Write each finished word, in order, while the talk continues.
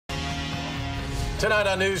Tonight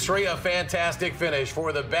on News 3, a fantastic finish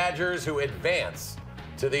for the Badgers who advance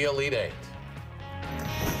to the Elite Eight.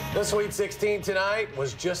 The Sweet 16 tonight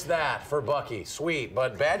was just that for Bucky. Sweet,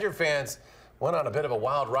 but Badger fans went on a bit of a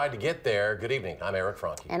wild ride to get there. Good evening. I'm Eric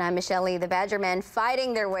Franke. And I'm Michelle Lee. The Badger men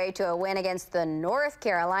fighting their way to a win against the North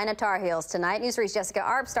Carolina Tar Heels tonight. News 3's Jessica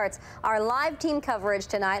Arp starts our live team coverage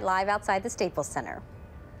tonight, live outside the Staples Center.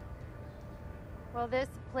 Well, this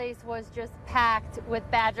place was just packed with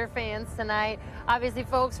Badger fans tonight. Obviously,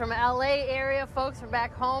 folks from LA area, folks from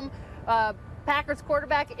back home. Packers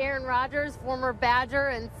quarterback Aaron Rodgers, former Badger,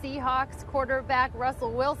 and Seahawks quarterback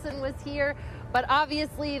Russell Wilson was here. But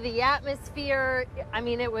obviously, the atmosphere, I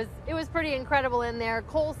mean, it was pretty incredible in there.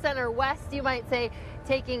 Kohl Center West, you might say,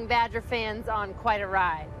 taking Badger fans on quite a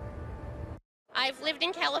ride. I've lived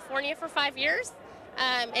in California for 5 years.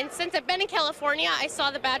 And since I've been in California, I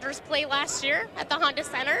saw the Badgers play last year at the Honda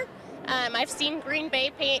Center. I've seen Green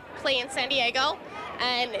Bay play in San Diego,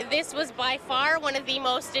 and this was by far one of the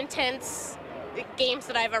most intense games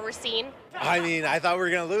that I've ever seen. I mean, I thought we were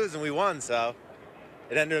going to lose, and we won, so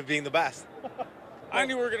it ended up being the best. I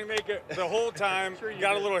knew we were going to make it the whole time.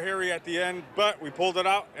 Got a little hairy at the end, but we pulled it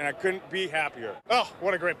out, and I couldn't be happier. Oh,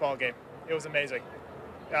 what a great ball game. It was amazing.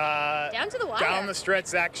 Down to the wire. Down the stretch,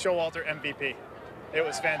 Zach Showalter, MVP. It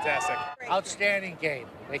was fantastic. Outstanding game.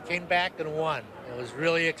 They came back and won. It was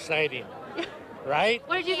really exciting, right?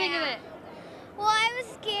 What did you think of it? Well, I was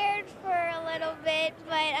scared for a little bit,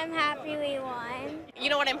 but I'm happy we won. You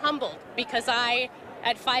know what? I'm humbled because I,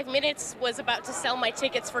 at 5 minutes, was about to sell my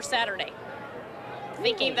tickets for Saturday,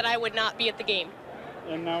 thinking that I would not be at the game.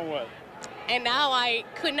 And now what? And now I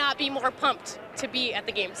could not be more pumped to be at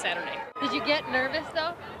the game Saturday. Did you get nervous,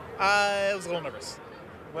 though? I was a little nervous.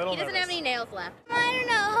 He doesn't have any nails left. I don't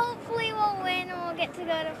know. Hopefully we'll win and we'll get to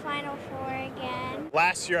go to Final Four again.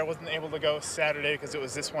 Last year I wasn't able to go Saturday because it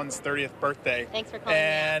was this one's 30th birthday. Thanks for calling me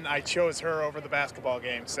And I chose her over the basketball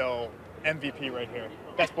game, so MVP right here.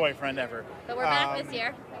 Best boyfriend ever. But we're back this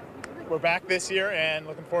year. We're back this year and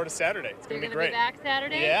looking forward to Saturday. It's going to be great. You're going to be back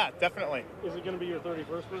Saturday? Yeah, definitely. Is it going to be your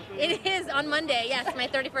 31st birthday? It is on Monday, yes, my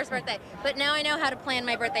 31st birthday. But now I know how to plan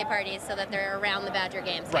my birthday parties so that they're around the Badger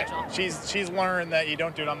game schedule. Right. She's learned that you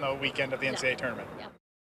don't do it on the weekend of the NCAA tournament. Yeah.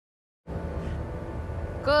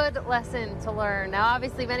 Good lesson to learn. Now,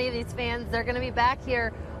 obviously, many of these fans, they're going to be back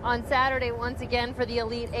here on Saturday once again for the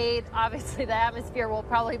Elite Eight. Obviously, the atmosphere will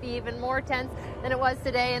probably be even more tense than it was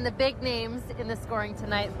today, and the big names in the scoring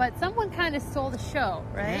tonight. But someone kind of stole the show,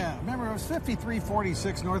 right? Yeah, remember, it was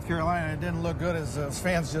 53-46 North Carolina. It didn't look good, as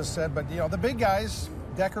fans just said. But, you know, the big guys,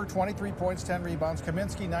 Decker, 23 points, 10 rebounds.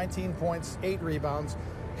 Kaminsky, 19 points, 8 rebounds.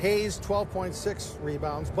 Hayes, 12.6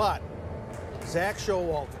 rebounds. But Zach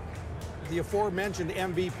Showalter, the aforementioned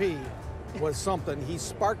MVP, was something. He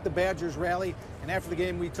sparked the Badgers rally, and after the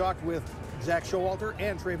game we talked with Zach Showalter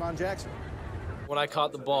and Trayvon Jackson. When I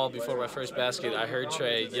caught the ball before my first basket, I heard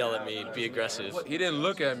Trey yell at me, be aggressive. He didn't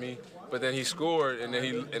look at me, but then he scored, and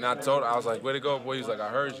then I was like, way to go, boy. He was like, I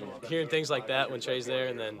heard you. Hearing things like that when Trey's there,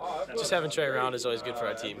 and then just having Trey around is always good for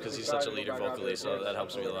our team because he's such a leader vocally, so that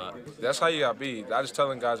helps me a lot. That's how you got to be. I just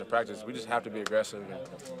telling guys in practice, we just have to be aggressive and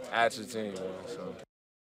add to the team.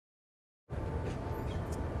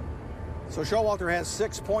 So Showalter has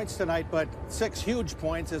 6 points tonight, but 6 huge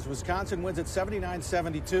points as Wisconsin wins at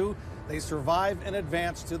 79-72. They survive and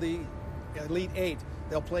advance to the Elite Eight.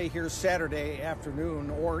 They'll play here Saturday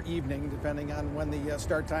afternoon or evening, depending on when the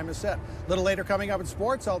start time is set. A little later coming up in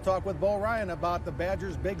sports, I'll talk with Bo Ryan about the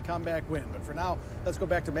Badgers' big comeback win. But for now, let's go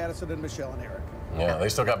back to Madison and Michelle and Eric. Yeah, they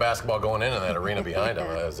still got basketball going in that arena behind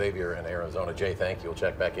them. Xavier in Arizona. Jay, thank you. We'll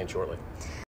check back in shortly.